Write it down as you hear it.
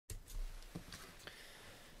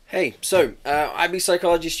Hey, so IB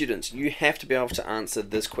psychology students, you have to be able to answer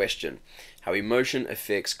this question: how emotion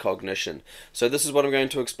affects cognition. So this is what I'm going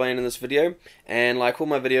to explain in this video, and like all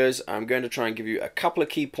my videos, I'm going to try and give you a couple of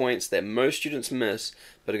key points that most students miss,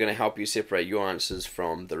 but are going to help you separate your answers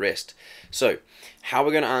from the rest. So, how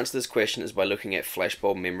we're going to answer this question is by looking at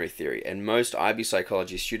flashbulb memory theory, and most IB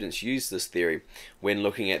psychology students use this theory when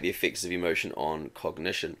looking at the effects of emotion on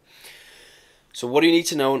cognition. So what do you need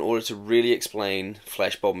to know in order to really explain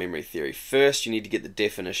flashbulb memory theory? First, you need to get the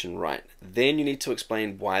definition right. Then you need to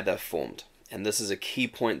explain why they're formed. And this is a key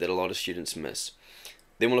point that a lot of students miss.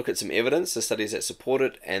 Then we'll look at some evidence, the studies that support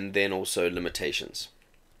it, and then also limitations.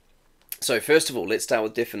 So first of all, let's start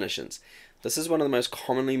with definitions. This is one of the most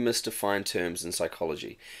commonly misdefined terms in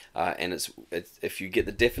psychology. And if you get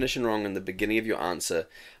the definition wrong in the beginning of your answer,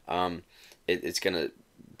 it's going to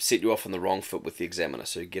set you off on the wrong foot with the examiner,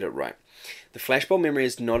 so get it right. The flashbulb memory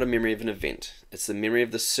is not a memory of an event. It's the memory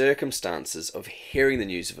of the circumstances of hearing the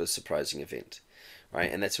news of a surprising event,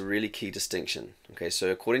 right? And that's a really key distinction. Okay, so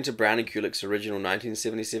according to Brown and Kulik's original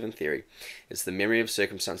 1977 theory, it's the memory of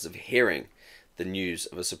circumstances of hearing the news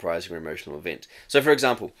of a surprising or emotional event. So, for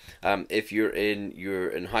example, if you're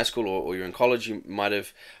in high school or you're in college, you might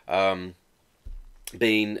have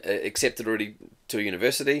been accepted already to a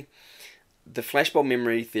university. The flashbulb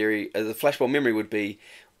memory theory, the flashbulb memory would be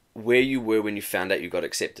where you were when you found out you got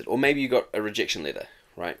accepted, or maybe you got a rejection letter,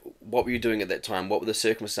 right? What were you doing at that time? What were the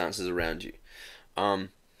circumstances around you? Have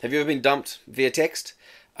you ever been dumped via text?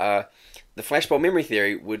 The flashbulb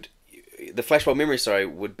memory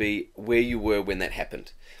would be where you were when that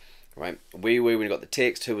happened, right? Where you were when you got the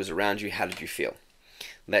text, who was around you, how did you feel?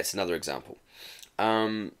 That's another example.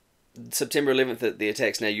 September 11th, the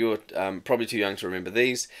attacks. Now you're probably too young to remember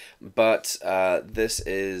these, but this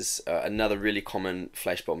is another really common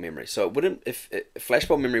flashbulb memory. So it wouldn't, if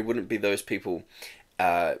flashbulb memory wouldn't be those people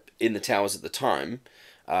in the towers at the time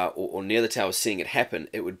or near the towers seeing it happen.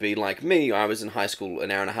 It would be like me. I was in high school an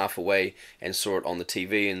hour and a half away and saw it on the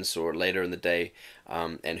TV and saw it later in the day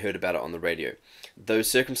and heard about it on the radio. Those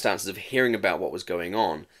circumstances of hearing about what was going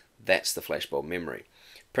on, that's the flashbulb memory.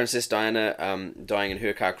 Princess Diana dying in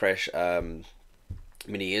her car crash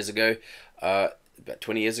many years ago, about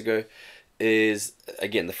 20 years ago, is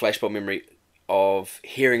again the flashbulb memory of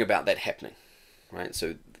hearing about that happening, right?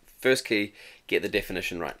 So first key, get the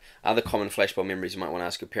definition right. Other common flashbulb memories you might want to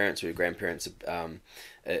ask your parents or your grandparents,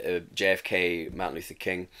 JFK, Martin Luther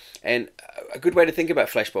King. And a good way to think about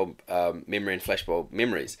flashbulb memory and flashbulb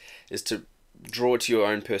memories is to draw it to your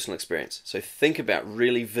own personal experience. So think about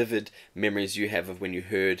really vivid memories you have of when you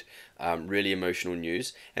heard really emotional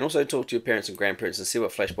news, and also talk to your parents and grandparents and see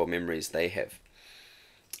what flashbulb memories they have.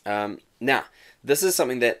 Now, this is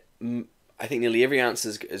something that I think nearly every answer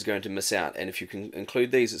is going to miss out, and if you can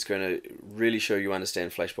include these, it's going to really show you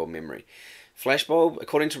understand flashbulb memory. Flashbulb,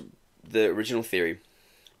 according to the original theory,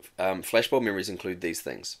 flashbulb memories include these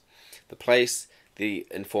things: the place, the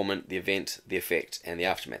informant, the event, the effect, and the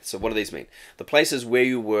aftermath. So what do these mean? The place is where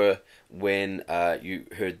you were when you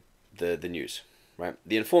heard the news, right?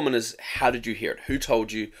 The informant is how did you hear it? Who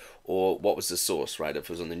told you, or what was the source, right? If it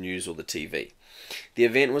was on the news or the TV. The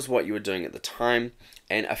event was what you were doing at the time,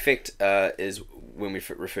 and effect is when we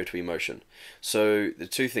refer to emotion. So the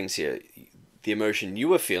two things here: the emotion you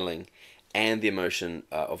were feeling and the emotion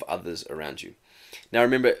of others around you. Now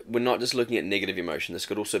remember, we're not just looking at negative emotion. This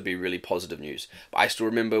could also be really positive news. I still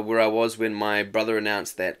remember where I was when my brother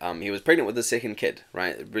announced that he was pregnant with the second kid,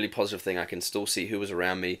 right? A really positive thing. I can still see who was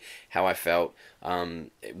around me, how I felt,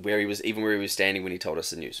 where he was, even where he was standing when he told us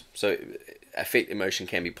the news. So affect emotion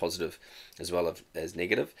can be positive as well as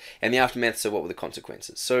negative. And the aftermath, so what were the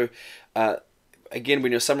consequences? So again,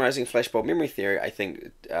 when you're summarizing flashbulb memory theory, I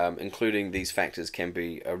think including these factors can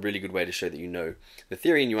be a really good way to show that you know the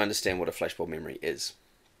theory and you understand what a flashbulb memory is.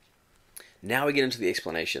 Now we get into the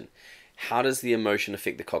explanation. How does the emotion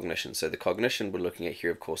affect the cognition? So the cognition we're looking at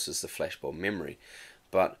here, of course, is the flashbulb memory.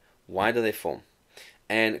 But why do they form?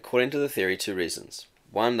 And according to the theory, two reasons.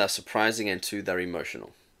 One, they're surprising, and two, they're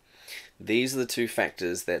emotional. These are the two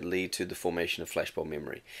factors that lead to the formation of flashbulb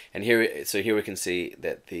memory. And here we can see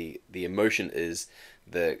that the emotion is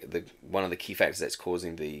the one of the key factors that's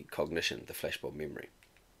causing the cognition, the flashbulb memory.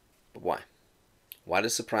 But why? Why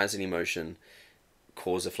does surprise and emotion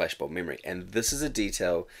cause a flashbulb memory? And this is a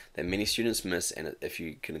detail that many students miss, and if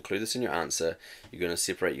you can include this in your answer, you're going to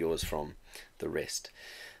separate yours from the rest.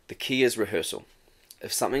 The key is rehearsal.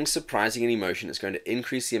 If something's surprising in emotion, it's going to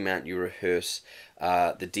increase the amount you rehearse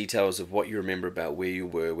the details of what you remember about where you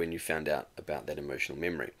were when you found out about that emotional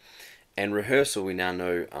memory. And rehearsal, we now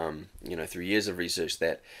know, through years of research,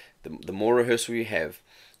 that the more rehearsal you have,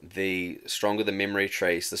 the stronger the memory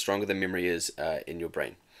trace, the stronger the memory is in your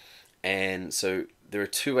brain. And so there are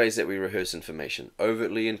two ways that we rehearse information,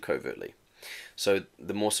 overtly and covertly. So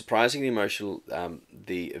the more surprising the emotional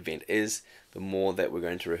the event is, the more that we're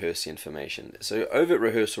going to rehearse the information. So overt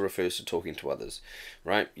rehearsal refers to talking to others,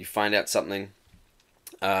 right? You find out something,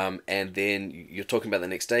 and then you're talking about the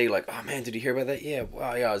next day, like, oh man, did you hear about that? Yeah,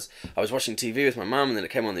 wow, yeah, I was watching TV with my mum, and then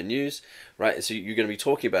it came on the news, right? So you're going to be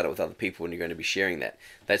talking about it with other people, and you're going to be sharing that.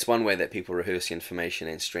 That's one way that people rehearse the information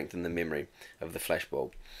and strengthen the memory of the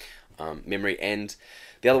flashbulb memory. And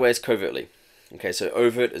the other way is covertly. Okay, so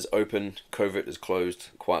overt is open, covert is closed,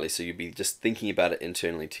 quietly. So you'd be just thinking about it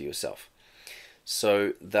internally to yourself.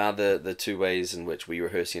 So they're the two ways in which we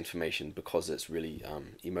rehearse the information because it's really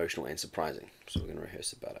emotional and surprising. So we're going to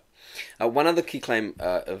rehearse about it. One other key claim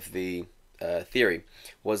of the theory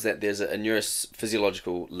was that there's a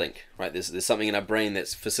neurophysiological link, right? There's something in our brain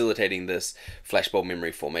that's facilitating this flashbulb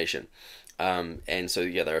memory formation. And so,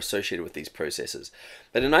 yeah, they're associated with these processes.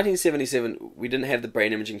 But in 1977, we didn't have the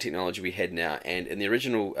brain imaging technology we had now. And in the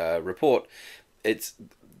original report,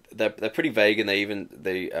 they're pretty vague, and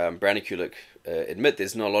Brown and Kulik admit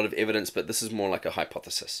there's not a lot of evidence, but this is more like a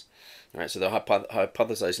hypothesis. All right, so they're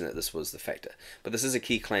hypothesizing that this was the factor. But this is a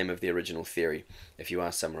key claim of the original theory, if you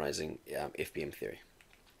are summarizing FBM theory.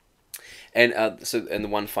 And and the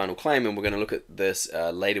one final claim, and we're going to look at this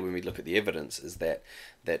later when we look at the evidence, is that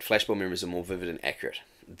flashbulb memories are more vivid and accurate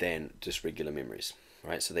than just regular memories,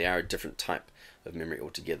 right? So they are a different type of memory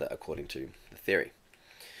altogether, according to the theory.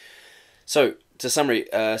 So to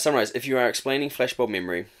summarize, if you are explaining flashbulb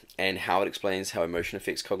memory and how it explains how emotion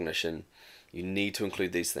affects cognition, you need to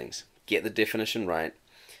include these things. Get the definition right.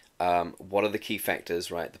 What are the key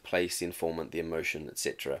factors, right? The place, the informant, the emotion,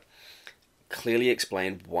 etc. Clearly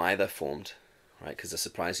explain why they're formed, right? Because the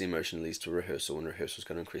surprising emotion leads to rehearsal, and rehearsal is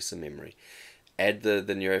going to increase the memory. Add the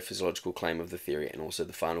neurophysiological claim of the theory, and also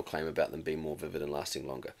the final claim about them being more vivid and lasting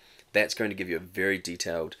longer. That's going to give you a very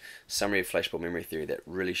detailed summary of flashbulb memory theory that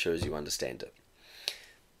really shows you understand it.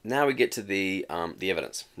 Now we get to the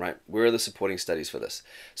evidence, right? Where are the supporting studies for this?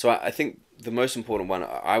 So I think the most important one,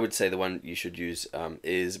 I would say the one you should use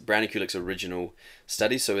is Brown and Kulik's original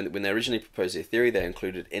study. So when they originally proposed their theory, they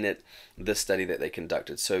included in it this study that they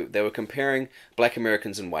conducted. So they were comparing black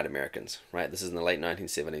Americans and white Americans, right? This is in the late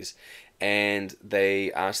 1970s. And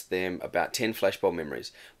they asked them about 10 flashbulb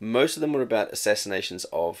memories. Most of them were about assassinations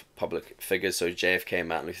of public figures. So JFK and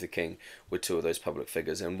Martin Luther King were two of those public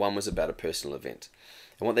figures, and one was about a personal event.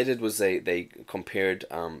 And what they did was they compared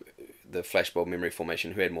the flashbulb memory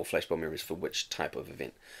formation, who had more flashbulb memories for which type of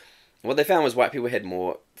event. And what they found was white people had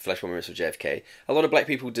more flashbulb memories for JFK. A lot of black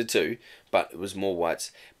people did too, but it was more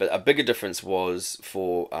whites. But a bigger difference was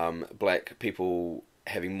for black people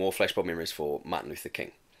having more flashbulb memories for Martin Luther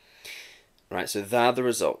King. Right, so they're the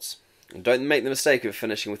results. And don't make the mistake of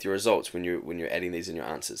finishing with your results when you're adding these in your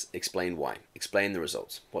answers. Explain why. Explain the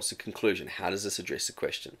results. What's the conclusion? How does this address the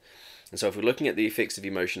question? And so if we're looking at the effects of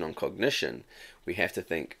emotion on cognition, we have to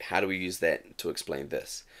think, how do we use that to explain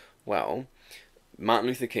this? Well, Martin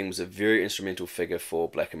Luther King was a very instrumental figure for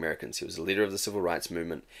black Americans. He was the leader of the civil rights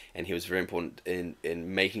movement, and he was very important in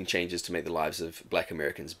making changes to make the lives of black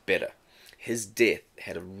Americans better. His death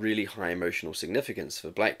had a really high emotional significance for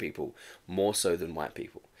black people, more so than white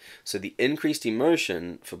people. So the increased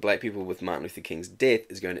emotion for black people with Martin Luther King's death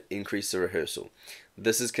is going to increase the rehearsal.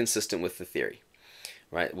 This is consistent with the theory,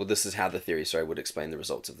 right? Well, this is how the theory, would explain the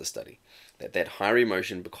results of the study. That higher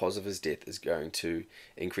emotion because of his death is going to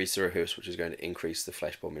increase the rehearsal, which is going to increase the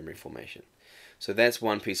flashbulb memory formation. So that's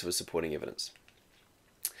one piece of supporting evidence.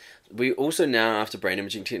 We also now, after brain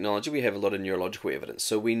imaging technology, we have a lot of neurological evidence.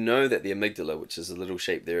 So we know that the amygdala, which is the little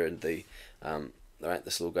shape there in the,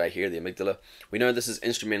 this little guy here, the amygdala, we know this is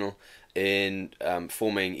instrumental in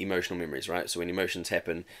forming emotional memories, right? So when emotions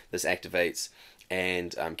happen, this activates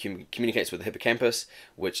and communicates with the hippocampus,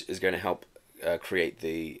 which is going to help create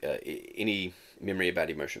any memory about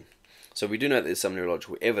emotion. So we do know that there's some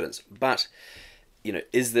neurological evidence, but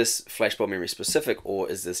is this flashbulb memory specific, or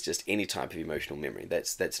is this just any type of emotional memory?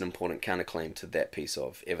 That's an important counterclaim to that piece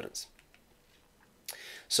of evidence.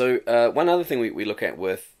 So one other thing we look at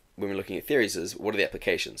when we're looking at theories is, what are the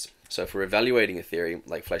applications? So if we're evaluating a theory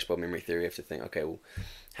like flashbulb memory theory, we have to think, okay, well,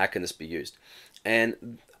 how can this be used?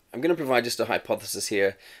 And I'm going to provide just a hypothesis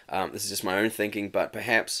here. This is just my own thinking, but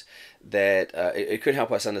perhaps that it could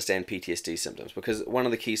help us understand PTSD symptoms, because one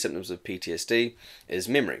of the key symptoms of PTSD is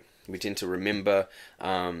memory. We tend to remember,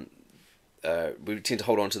 we tend to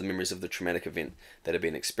hold on to the memories of the traumatic event that have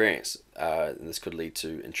been experienced. And this could lead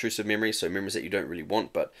to intrusive memories, so memories that you don't really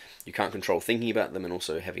want, but you can't control thinking about them, and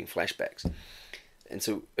also having flashbacks. And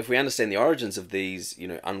so if we understand the origins of these,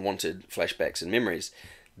 unwanted flashbacks and memories,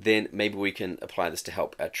 then maybe we can apply this to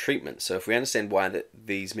help our treatment. So if we understand why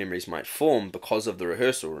these memories might form because of the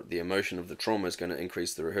rehearsal, the emotion of the trauma is going to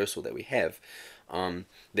increase the rehearsal that we have,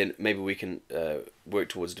 then maybe we can work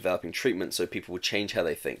towards developing treatment so people will change how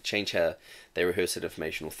they think, change how they rehearse that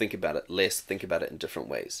information, or think about it less, think about it in different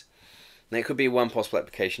ways. And that could be one possible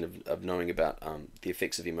application of knowing about the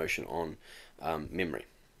effects of emotion on memory.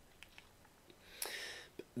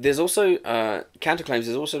 There's also counterclaims.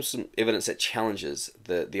 There's also some evidence that challenges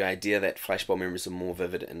the idea that flashbulb memories are more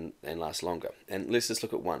vivid and last longer. And let's just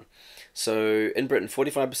look at one. So in Britain,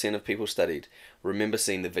 45% of people studied remember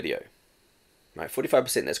seeing the video. Right,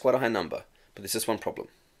 45%. That's quite a high number. But there's just one problem.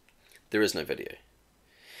 There is no video.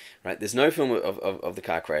 Right, there's no film of the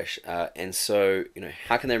car crash, and so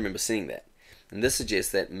how can they remember seeing that? And this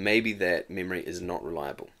suggests that maybe that memory is not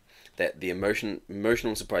reliable. That the emotional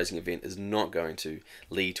and surprising event is not going to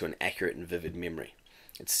lead to an accurate and vivid memory.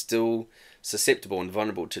 It's still susceptible and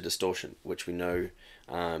vulnerable to distortion, which we know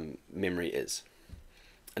memory is.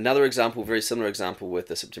 Another example, very similar example with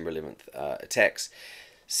the September 11th attacks,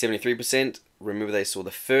 73% remember they saw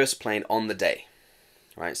the first plane on the day.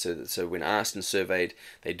 Right, so when asked and surveyed,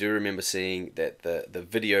 they do remember seeing that the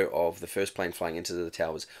video of the first plane flying into the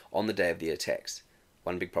towers on the day of the attacks.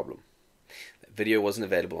 One big problem. Video wasn't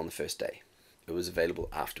available on the first day. It was available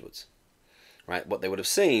afterwards. Right? What they would have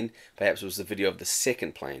seen perhaps was the video of the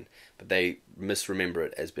second plane, but they misremember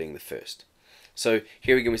it as being the first. So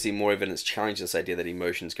here again we see more evidence challenging this idea that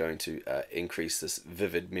emotion is going to increase this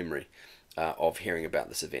vivid memory of hearing about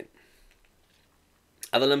this event.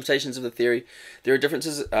 Other limitations of the theory, there are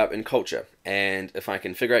differences in culture, and if I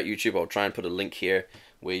can figure out YouTube, I'll try and put a link here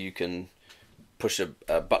where you can push a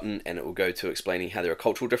button and it will go to explaining how there are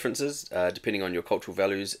cultural differences. Depending on your cultural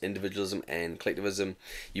values, individualism and collectivism,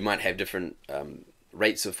 you might have different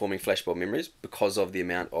rates of forming flashbulb memories because of the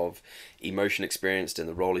amount of emotion experienced and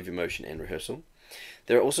the role of emotion and rehearsal.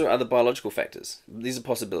 There are also other biological factors. These are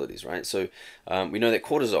possibilities, right? So we know that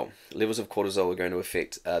cortisol, levels of cortisol are going to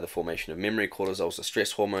affect the formation of memory. Cortisol is a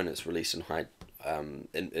stress hormone. It's released in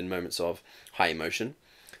in moments of high emotion.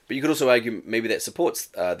 But you could also argue maybe that supports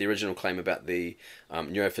the original claim about the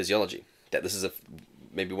neurophysiology, that this is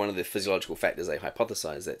maybe one of the physiological factors they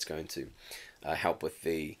hypothesize that's going to help with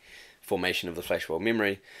the formation of the flashbulb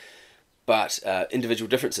memory. But individual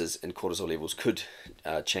differences in cortisol levels could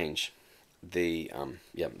change the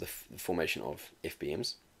formation of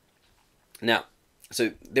FBMs. Now,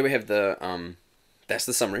 so there we have that's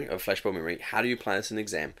the summary of flashbulb memory. How do you apply this in an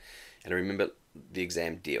exam? And remember the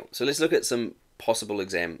exam D.E.A.L. So let's look at some possible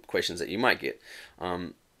exam questions that you might get.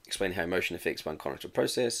 Explain how emotion affects one cognitive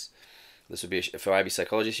process. This would be, for IB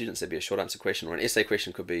psychology students, there'd be a short answer question, or an essay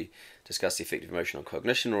question could be discuss the effect of emotion on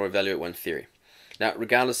cognition, or evaluate one theory. Now,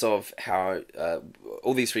 regardless of how,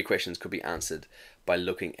 all these three questions could be answered by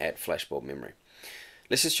looking at flashbulb memory.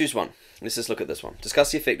 Let's just choose one. Let's just look at this one.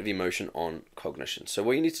 Discuss the effect of emotion on cognition. So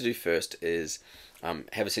what you need to do first is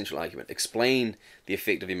have a central argument. Explain the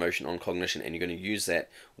effect of emotion on cognition, and you're going to use that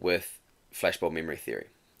with flashbulb memory theory.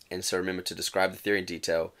 And so remember to describe the theory in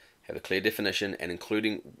detail, have a clear definition, and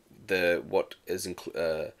including what is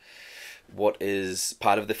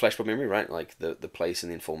part of the flashbulb memory, right? Like the place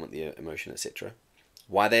and the informant, the emotion, etc.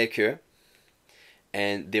 Why they occur,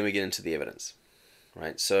 and then we get into the evidence,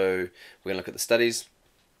 right? So we're going to look at the studies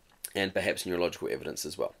and perhaps neurological evidence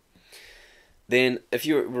as well. Then if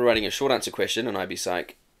you were writing a short answer question on IB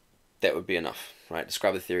Psych, that would be enough, right?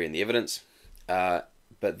 Describe the theory and the evidence.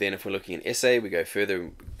 But then if we're looking at essay, we go further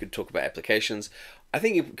and we could talk about applications. I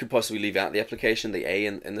think you could possibly leave out the application, the A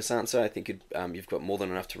in this answer. I think you've got more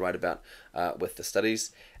than enough to write about with the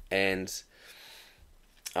studies. And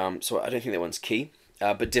so I don't think that one's key.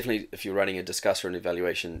 But definitely if you're writing a discuss or an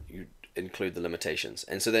evaluation, you include the limitations.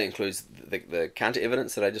 And so that includes the counter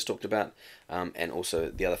evidence that I just talked about, and also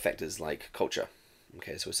the other factors like culture.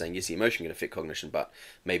 Okay, so we're saying yes, the emotion can affect cognition, but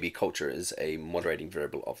maybe culture is a moderating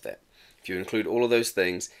variable of that. If you include all of those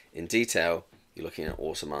things in detail, you're looking at an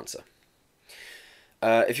awesome answer.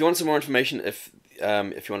 If you want some more information, if you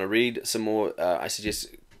want to read some more, I suggest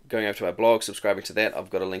going over to our blog, subscribing to that. I've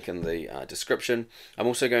got a link in the description. I'm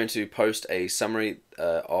also going to post a summary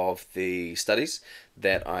of the studies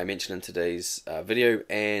that I mentioned in today's video,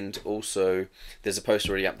 and also there's a post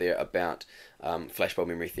already up there about flashbulb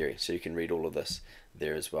memory theory, so you can read all of this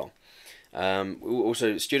there as well.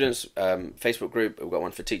 Also, students, Facebook group, we've got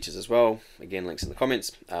one for teachers as well. Again, links in the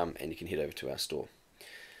comments, and you can head over to our store.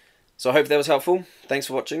 So I hope that was helpful. Thanks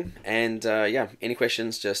for watching, and yeah, any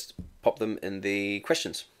questions, just pop them in the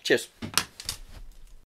questions. Cheers.